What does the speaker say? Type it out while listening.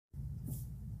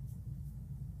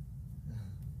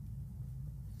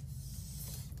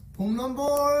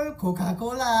홈런볼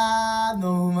코카콜라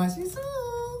너무 맛있어.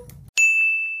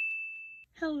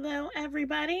 Hello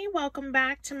everybody, welcome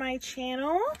back to my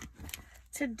channel.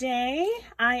 Today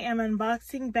I am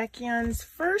unboxing Baekhyun's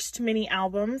first mini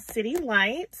album, City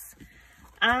Lights.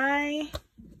 I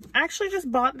actually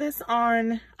just bought this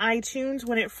on iTunes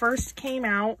when it first came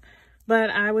out,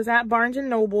 but I was at Barnes &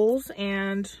 Noble's,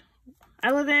 and I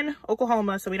live in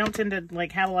Oklahoma, so we don't tend to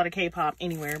like have a lot of K-pop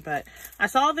anywhere, but I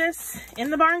saw this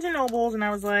in the Barnes & Noble's and I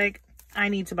was like, I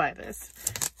need to buy this.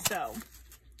 So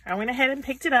I went ahead and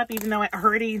picked it up, even though I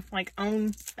already like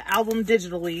own the album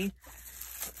digitally.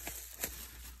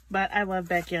 But I love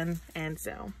Baekhyun, and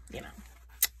so, you know,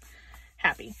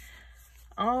 happy.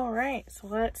 All right, so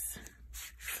let's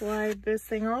slide this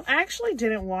thing off. I actually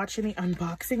didn't watch any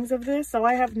unboxings of this, so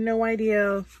I have no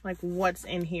idea like what's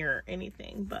in here or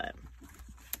anything, but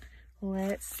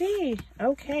let's see.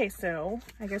 Okay, so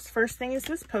I guess first thing is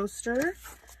this poster.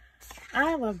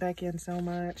 I love Baekhyun so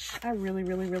much. I really,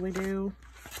 really, really do.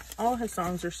 All his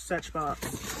songs are such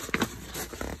bops.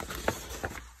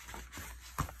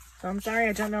 So I'm sorry,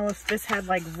 I don't know if this had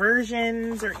like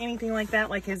versions or anything like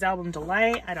that, like his album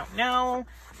Delight. I don't know.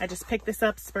 I just picked this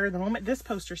up spur of the moment. This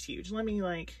poster's huge. Let me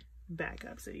like back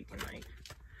up so you can like,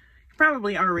 you've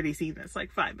probably already seen this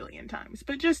like 5 billion times,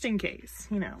 but just in case,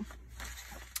 you know.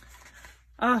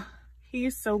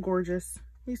 He's so gorgeous.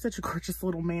 He's such a gorgeous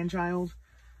little man-child.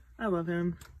 I love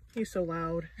him. He's so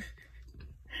loud.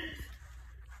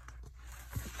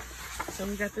 So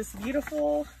we got this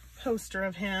beautiful poster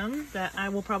of him that I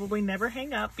will probably never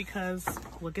hang up because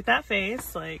look at that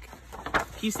face. Like,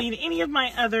 if you've seen any of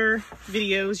my other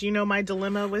videos, you know my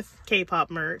dilemma with K-pop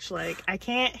merch. Like, I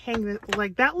can't hang it.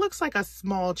 Like, that looks like a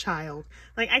small child.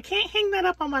 Like, I can't hang that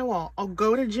up on my wall. I'll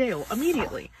go to jail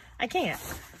immediately. I can't.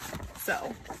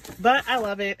 So, but I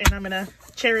love it, and I'm gonna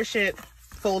cherish it,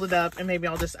 fold it up, and maybe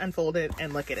I'll just unfold it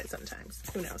and look at it sometimes.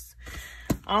 Who knows?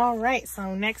 All right,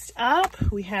 so next up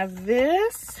we have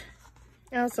this.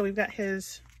 Oh, so we've got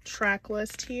his track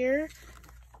list here.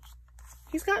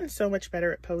 He's gotten so much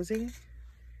better at posing.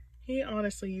 He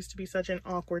honestly used to be such an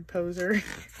awkward poser.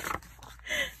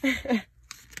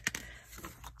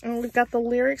 And we've got the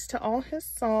lyrics to all his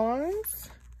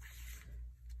songs.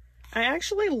 I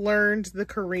actually learned the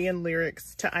Korean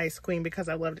lyrics to Ice Queen because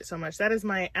I loved it so much. That is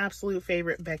my absolute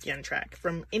favorite Baekhyun track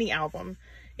from any album.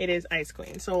 It is Ice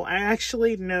Queen. So I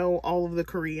actually know all of the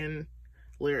Korean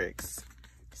lyrics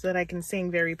so that I can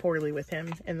sing very poorly with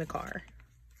him in the car.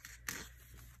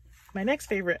 My next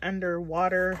favorite,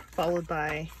 Underwater, followed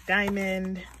by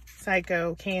Diamond,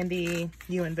 Psycho, Candy,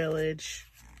 UN Village,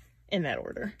 in that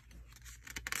order.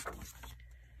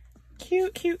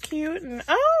 Cute, cute, cute. And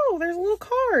oh, there's a little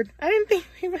card. I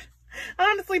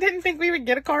honestly didn't think we would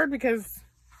get a card because,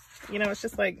 you know, it's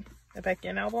just like a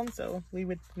Baekhyun album, so we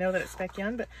would know that it's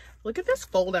Baekhyun. But look at this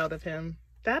fold out of him.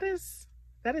 That is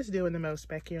doing the most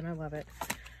Baekhyun. I love it.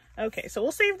 Okay, so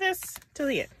we'll save this till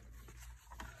the end.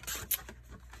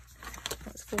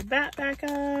 Let's fold that back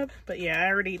up. But yeah, I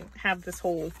already have this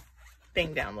whole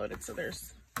thing downloaded, so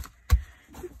there's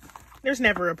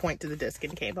never a point to the disc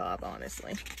in K-pop,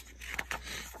 honestly.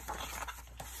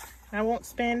 I won't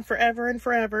spend forever and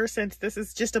forever since this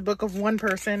is just a book of one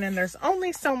person and there's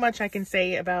only so much I can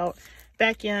say about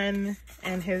Baekhyun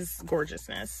and his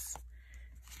gorgeousness.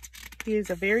 He is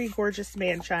a very gorgeous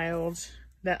man-child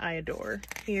that I adore.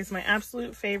 He is my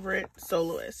absolute favorite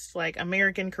soloist, like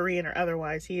American, Korean, or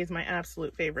otherwise. He is my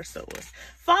absolute favorite soloist.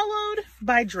 Followed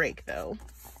by Drake, though,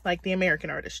 like the American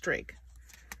artist Drake,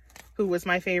 who was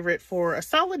my favorite for a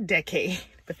solid decade.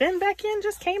 But then Baekhyun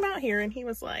just came out here and he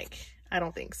was like, I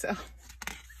don't think so.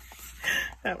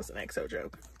 That was an EXO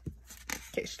joke, in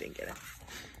case you didn't get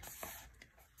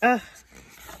it.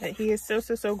 But he is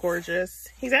so gorgeous.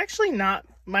 He's actually not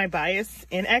my bias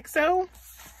in EXO.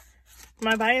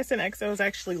 My bias in EXO is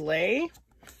actually Lay.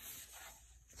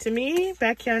 To me,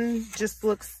 Baekhyun just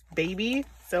looks baby,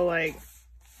 so like,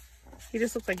 he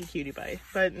just looks like a cutie pie.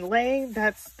 But Lay,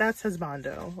 that's his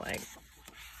bondo. Like,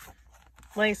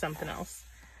 Lay something else.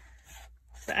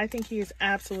 But I think he is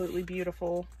absolutely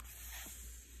beautiful.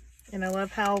 And I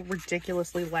love how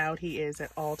ridiculously loud he is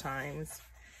at all times.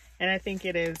 And I think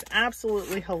it is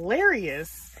absolutely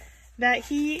hilarious that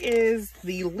he is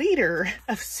the leader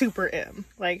of Super M.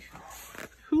 Like,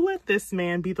 who let this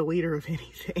man be the leader of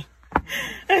anything?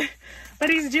 But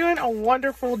he's doing a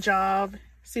wonderful job.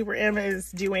 Super M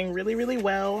is doing really, really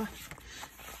well.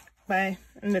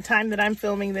 In the time that I'm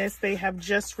filming this, they have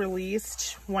just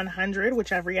released 100,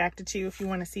 which I've reacted to if you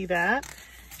want to see that.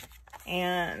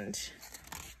 And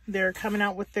they're coming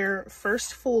out with their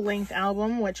first full-length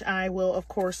album, which I will, of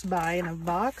course, buy in a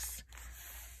box.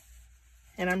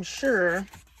 And I'm sure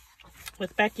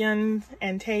with Baekhyun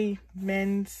and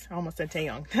Taemin's, I almost said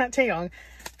Taeyong, not Taeyong,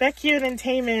 Baekhyun and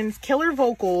Taemin's killer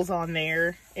vocals on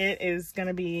there, it is going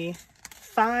to be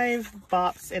 5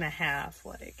 bops and a half.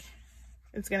 Like,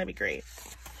 it's going to be great.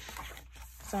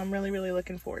 So I'm really, really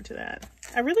looking forward to that.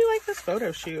 I really like this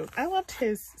photo shoot. I loved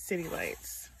his City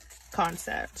Lights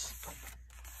concept.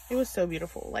 It was so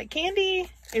beautiful. Like, Candy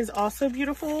is also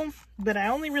beautiful, but I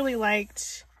only really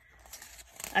liked,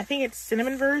 I think it's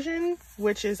cinnamon version,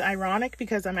 which is ironic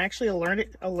because I'm actually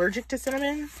allergic to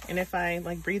cinnamon. And if I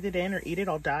like breathe it in or eat it,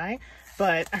 I'll die.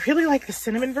 But I really like the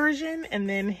cinnamon version. And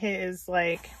then his,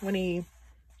 like, when he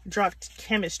dropped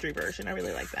chemistry version, I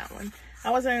really like that one. I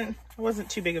wasn't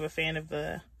too big of a fan of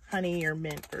the honey or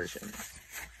mint versions.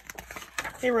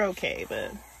 They were okay,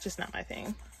 but just not my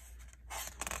thing.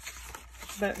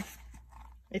 But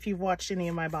if you've watched any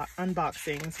of my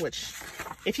unboxings, which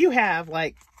if you have,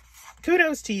 like,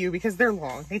 kudos to you because they're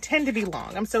long. They tend to be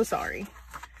long. I'm so sorry.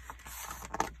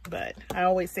 But I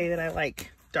always say that I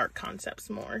like dark concepts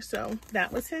more. So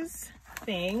that was his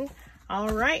thing. All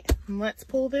right, let's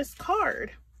pull this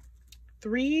card.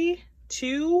 3,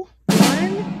 2,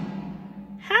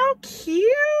 1. How cute.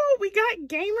 We got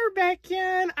Gamer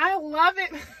Baekhyun. I love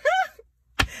it.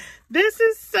 This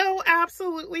is so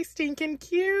absolutely stinking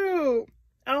cute.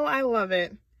 Oh, I love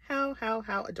it. How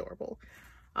adorable.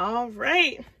 All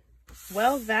right.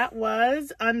 Well, that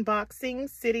was unboxing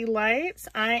City Lights.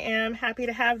 I am happy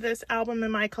to have this album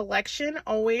in my collection,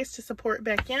 always to support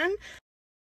Baekhyun.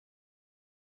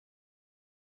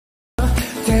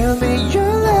 Tell me your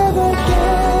love.